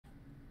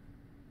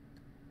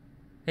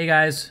Hey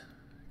guys,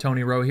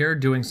 Tony Rowe here,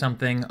 doing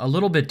something a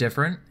little bit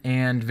different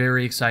and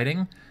very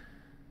exciting.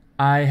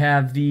 I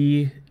have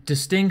the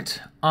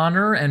distinct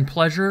honor and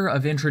pleasure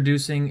of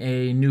introducing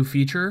a new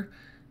feature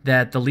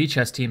that the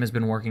Lichess team has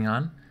been working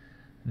on,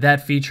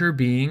 that feature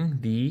being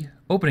the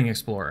Opening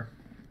Explorer.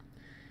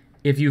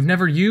 If you've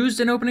never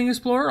used an Opening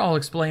Explorer, I'll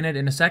explain it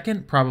in a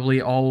second.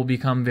 Probably all will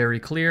become very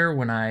clear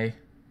when I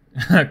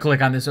click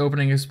on this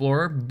Opening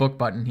Explorer book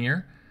button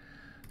here.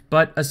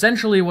 But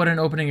essentially what an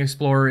Opening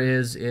Explorer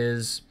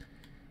is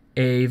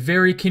a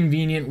very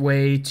convenient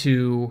way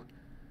to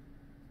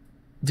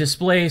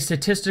display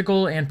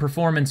statistical and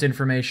performance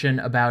information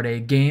about a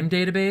game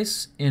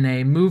database in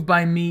a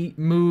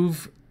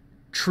move-by-move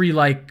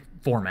tree-like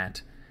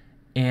format.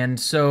 And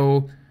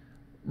so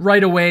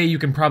right away you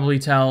can probably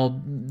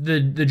tell the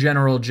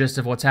general gist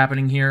of what's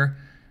happening here.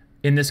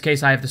 In this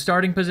case, I have the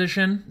starting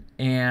position,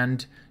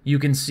 and you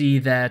can see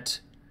that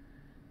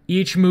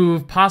each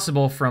move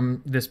possible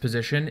from this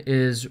position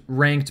is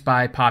ranked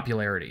by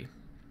popularity,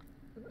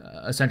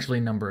 essentially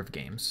number of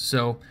games.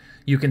 So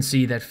you can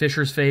see that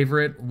Fischer's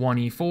favorite,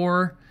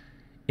 1e4,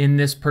 in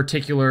this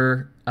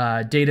particular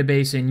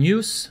database in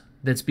use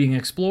that's being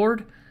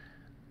explored,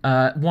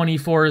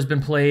 1e4 has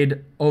been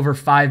played over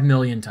 5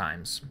 million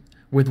times,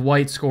 with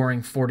white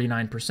scoring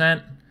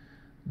 49%,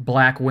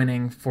 black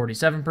winning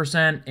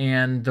 47%,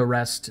 and the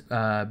rest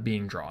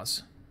being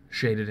draws,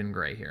 shaded in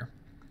gray here.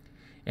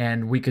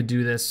 And we could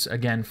do this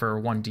again for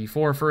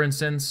 1d4, for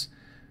instance.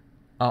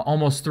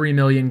 Almost 3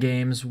 million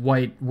games,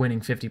 white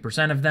winning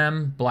 50% of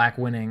them, black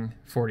winning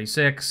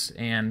 46%,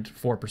 and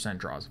 4%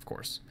 draws, of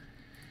course.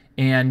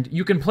 And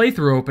you can play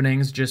through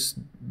openings just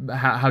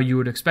how you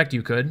would expect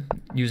you could,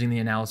 using the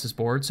analysis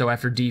board. So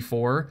after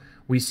d4,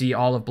 we see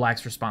all of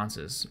black's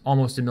responses.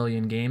 Almost 1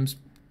 million games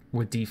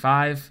with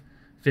d5,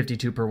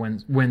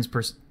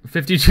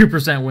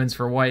 52% wins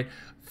for white,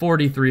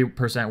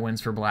 43%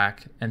 wins for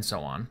black, and so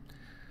on.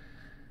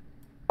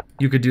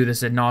 You could do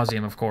this ad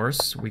nauseum, of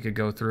course. We could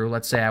go through,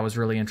 let's say I was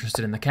really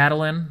interested in the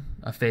Catalan,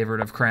 a favorite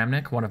of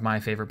Kramnik, one of my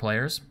favorite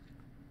players.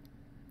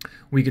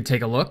 We could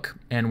take a look,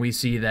 and we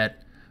see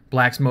that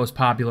black's most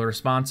popular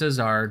responses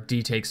are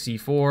d takes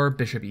c4,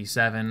 bishop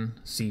e7,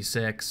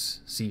 c6,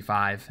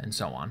 c5, and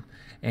so on.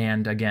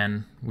 And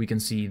again, we can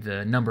see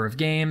the number of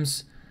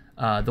games,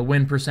 the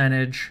win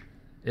percentage,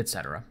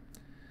 etc.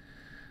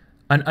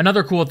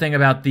 Another cool thing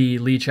about the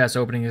Lichess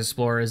Opening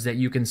Explorer is that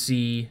you can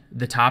see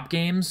the top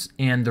games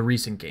and the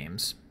recent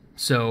games.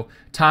 So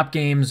top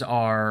games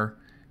are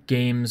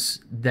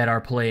games that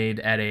are played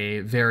at a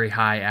very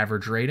high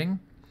average rating,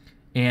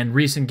 and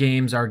recent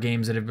games are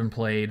games that have been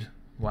played,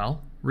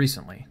 well,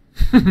 recently.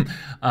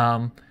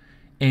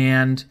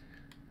 And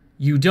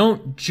you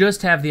don't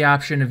just have the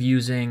option of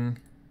using,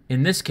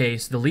 in this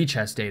case, the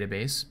Lichess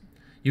database.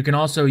 You can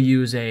also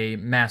use a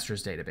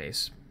Masters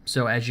database.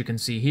 So as you can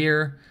see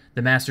here,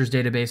 the Masters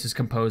database is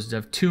composed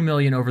of 2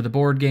 million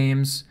over-the-board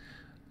games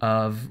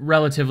of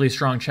relatively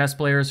strong chess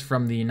players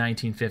from the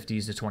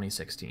 1950s to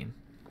 2016.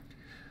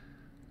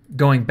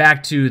 Going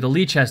back to the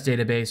Lichess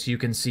database, you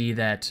can see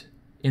that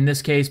in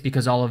this case,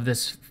 because all of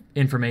this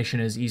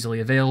information is easily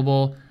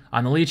available,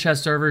 on the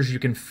Lichess servers, you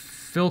can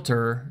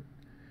filter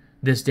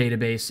this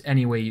database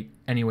any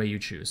way you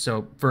choose.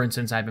 So, for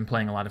instance, I've been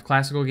playing a lot of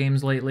classical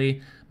games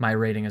lately. My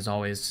rating is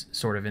always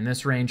sort of in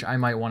this range. I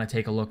might want to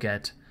take a look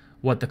at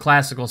what the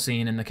classical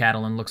scene in the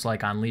Catalan looks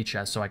like on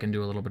Lichess so I can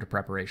do a little bit of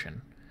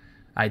preparation.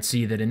 I'd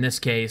see that in this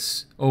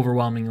case,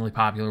 overwhelmingly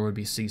popular would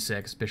be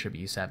c6, bishop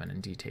e7,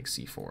 and d takes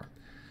c4.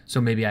 So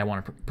maybe I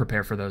want to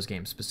prepare for those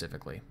games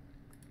specifically.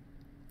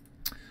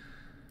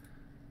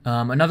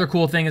 Another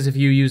cool thing is if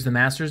you use the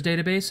Masters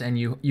database and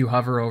you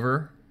hover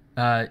over,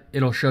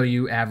 it'll show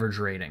you average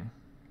rating,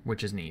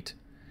 which is neat.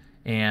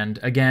 And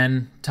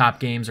again, top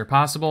games are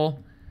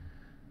possible.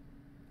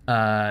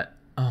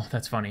 Oh,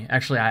 that's funny.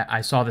 Actually,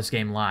 I saw this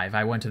game live.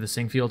 I went to the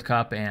Singfield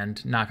Cup, and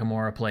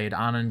Nakamura played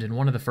Anand in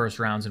one of the first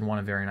rounds and won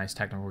a very nice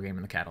technical game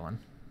in the Catalan.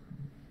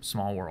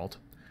 Small world.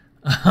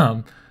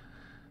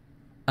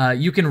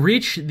 You can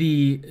reach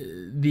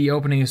the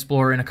Opening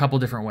Explorer in a couple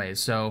different ways.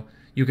 So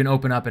you can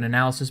open up an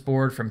analysis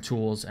board from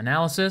Tools,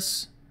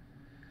 Analysis,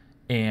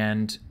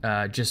 and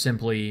just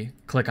simply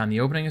click on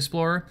the Opening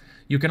Explorer.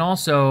 You can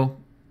also,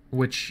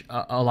 which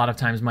a lot of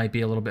times might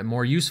be a little bit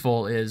more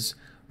useful, is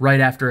right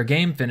after a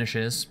game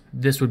finishes,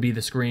 this would be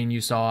the screen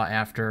you saw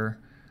after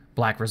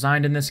black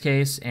resigned in this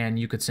case, and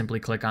you could simply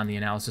click on the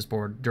analysis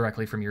board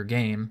directly from your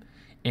game,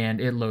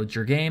 and it loads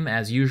your game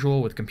as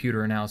usual with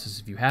computer analysis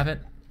if you have it.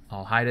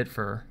 I'll hide it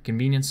for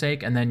convenience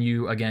sake, and then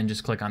you, again,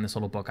 just click on this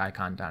little book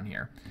icon down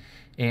here.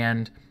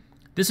 And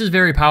this is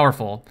very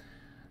powerful.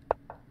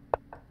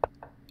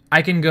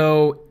 I can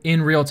go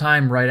in real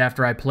time right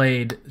after I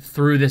played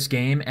through this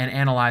game and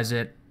analyze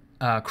it,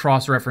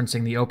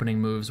 cross-referencing the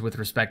opening moves with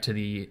respect to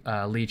the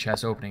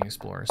Lichess Opening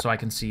Explorer. So I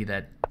can see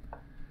that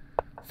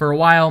for a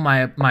while,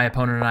 my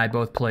opponent and I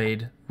both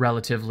played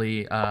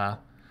relatively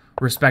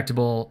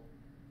respectable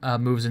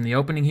moves in the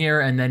opening here,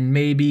 and then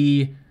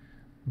maybe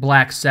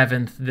black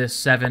 7th, this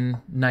 7,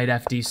 knight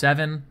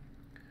fd7,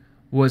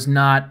 was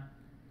not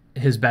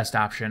his best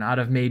option. Out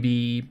of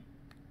maybe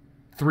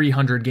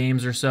 300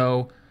 games or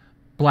so,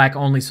 Black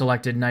only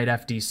selected knight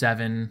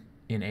fd7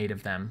 in 8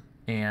 of them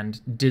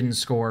and didn't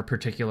score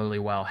particularly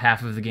well.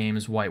 Half of the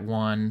games White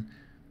won,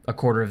 a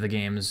quarter of the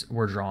games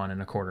were drawn,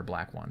 and a quarter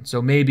Black won.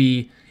 So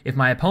maybe if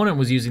my opponent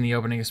was using the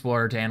Opening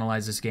Explorer to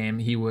analyze this game,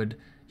 he would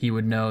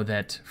know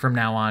that from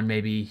now on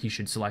maybe he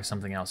should select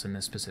something else in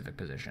this specific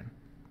position.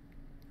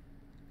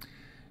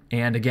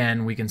 And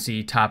again, we can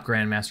see top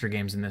Grandmaster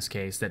games in this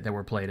case that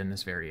were played in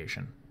this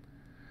variation.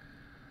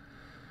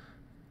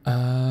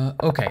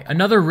 Okay,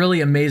 another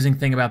really amazing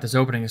thing about this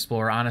Opening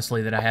Explorer,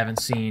 honestly, that I haven't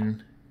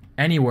seen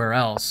anywhere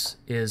else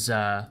is,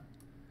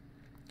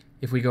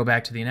 if we go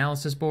back to the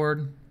analysis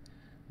board,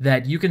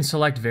 that you can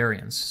select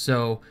variants.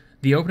 So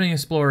the Opening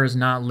Explorer is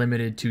not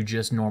limited to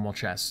just normal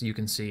chess, you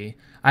can see.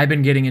 I've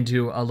been getting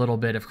into a little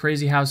bit of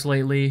Crazyhouse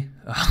lately,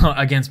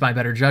 against my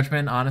better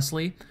judgment,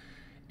 honestly.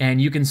 And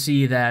you can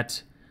see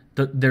that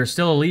there's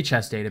still a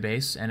Lichess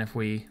database, and if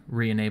we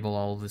re-enable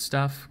all of this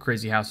stuff,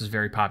 Crazyhouse is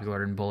very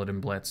popular in Bullet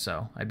and Blitz,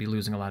 so I'd be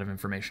losing a lot of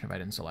information if I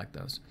didn't select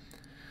those.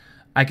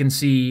 I can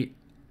see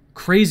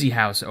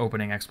Crazyhouse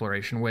opening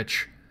exploration,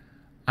 which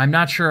I'm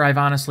not sure I've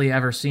honestly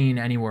ever seen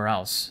anywhere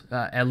else,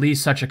 at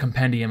least such a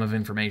compendium of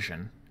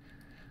information.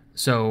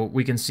 So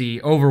we can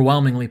see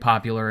overwhelmingly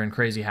popular in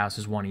Crazyhouse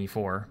is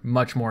 1e4,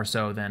 much more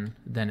so than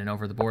in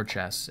over-the-board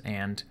chess,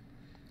 and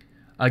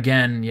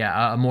again,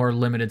 yeah, a more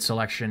limited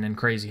selection in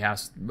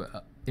Crazyhouse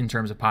in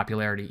terms of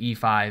popularity.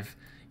 E5,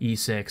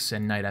 E6,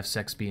 and knight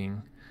F6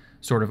 being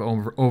sort of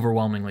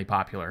overwhelmingly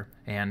popular.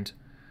 And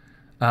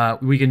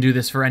we can do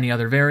this for any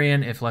other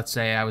variant. If, let's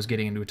say, I was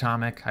getting into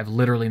Atomic. I've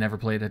literally never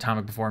played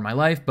Atomic before in my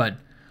life, but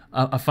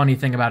a funny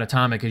thing about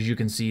Atomic is you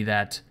can see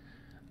that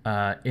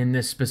in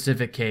this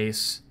specific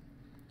case,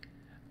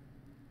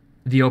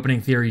 the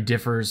opening theory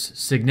differs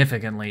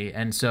significantly.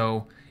 And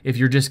so if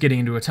you're just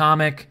getting into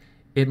Atomic,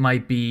 it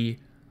might be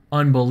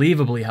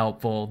unbelievably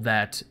helpful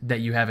that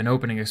you have an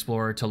Opening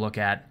Explorer to look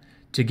at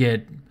to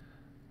get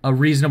a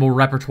reasonable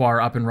repertoire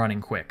up and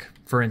running quick.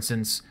 For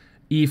instance,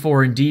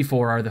 E4 and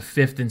D4 are the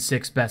 5th and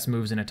 6th best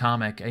moves in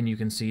Atomic, and you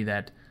can see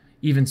that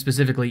even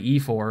specifically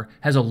E4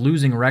 has a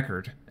losing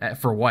record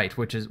for White,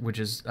 which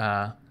is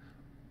kind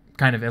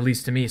of, at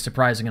least to me,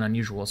 surprising and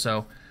unusual.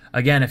 So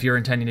again, if you're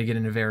intending to get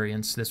into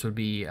variants, this would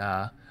be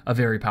a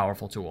very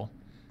powerful tool.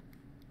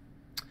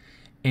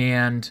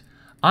 And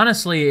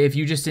honestly, if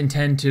you just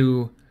intend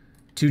to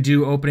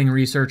do opening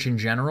research in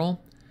general,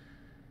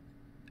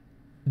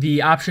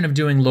 the option of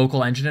doing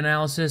local engine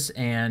analysis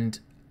and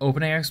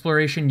opening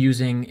exploration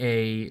using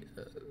a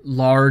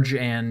large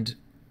and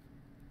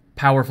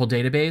powerful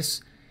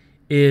database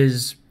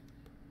is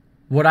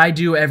what I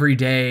do every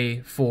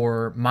day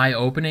for my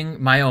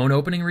own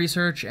opening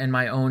research and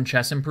my own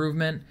chess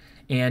improvement,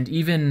 and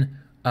even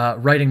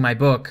writing my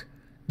book.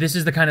 This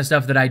is the kind of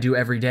stuff that I do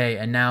every day,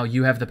 and now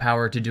you have the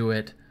power to do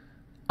it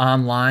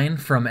online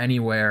from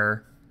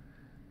anywhere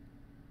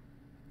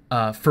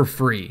for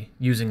free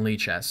using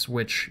Lichess,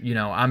 which, you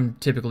know, I'm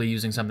typically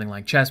using something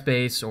like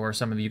ChessBase, or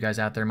some of you guys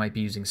out there might be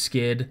using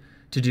Skid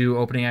to do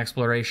opening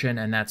exploration,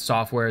 and that's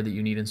software that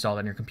you need installed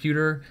on your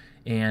computer,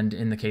 and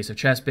in the case of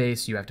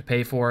ChessBase, you have to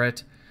pay for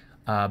it.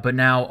 But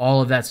now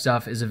all of that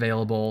stuff is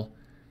available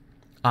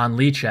on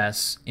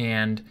Lichess,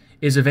 and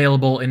is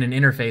available in an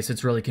interface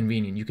that's really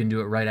convenient. You can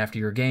do it right after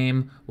your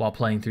game, while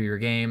playing through your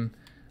game,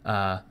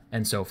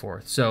 and so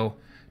forth. So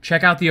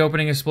check out the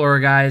Opening Explorer,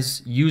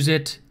 guys. Use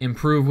it,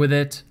 improve with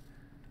it.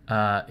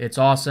 It's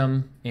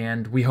awesome,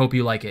 and we hope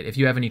you like it. If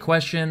you have any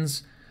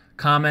questions,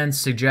 comments,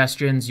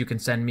 suggestions, you can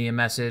send me a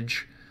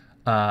message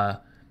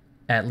at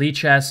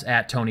Lichess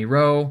at Tony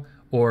Rowe,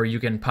 or you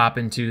can pop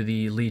into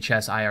the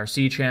Lichess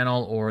IRC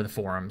channel or the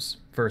forums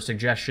for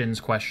suggestions,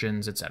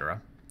 questions,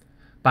 etc.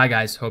 Bye,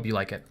 guys. Hope you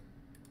like it.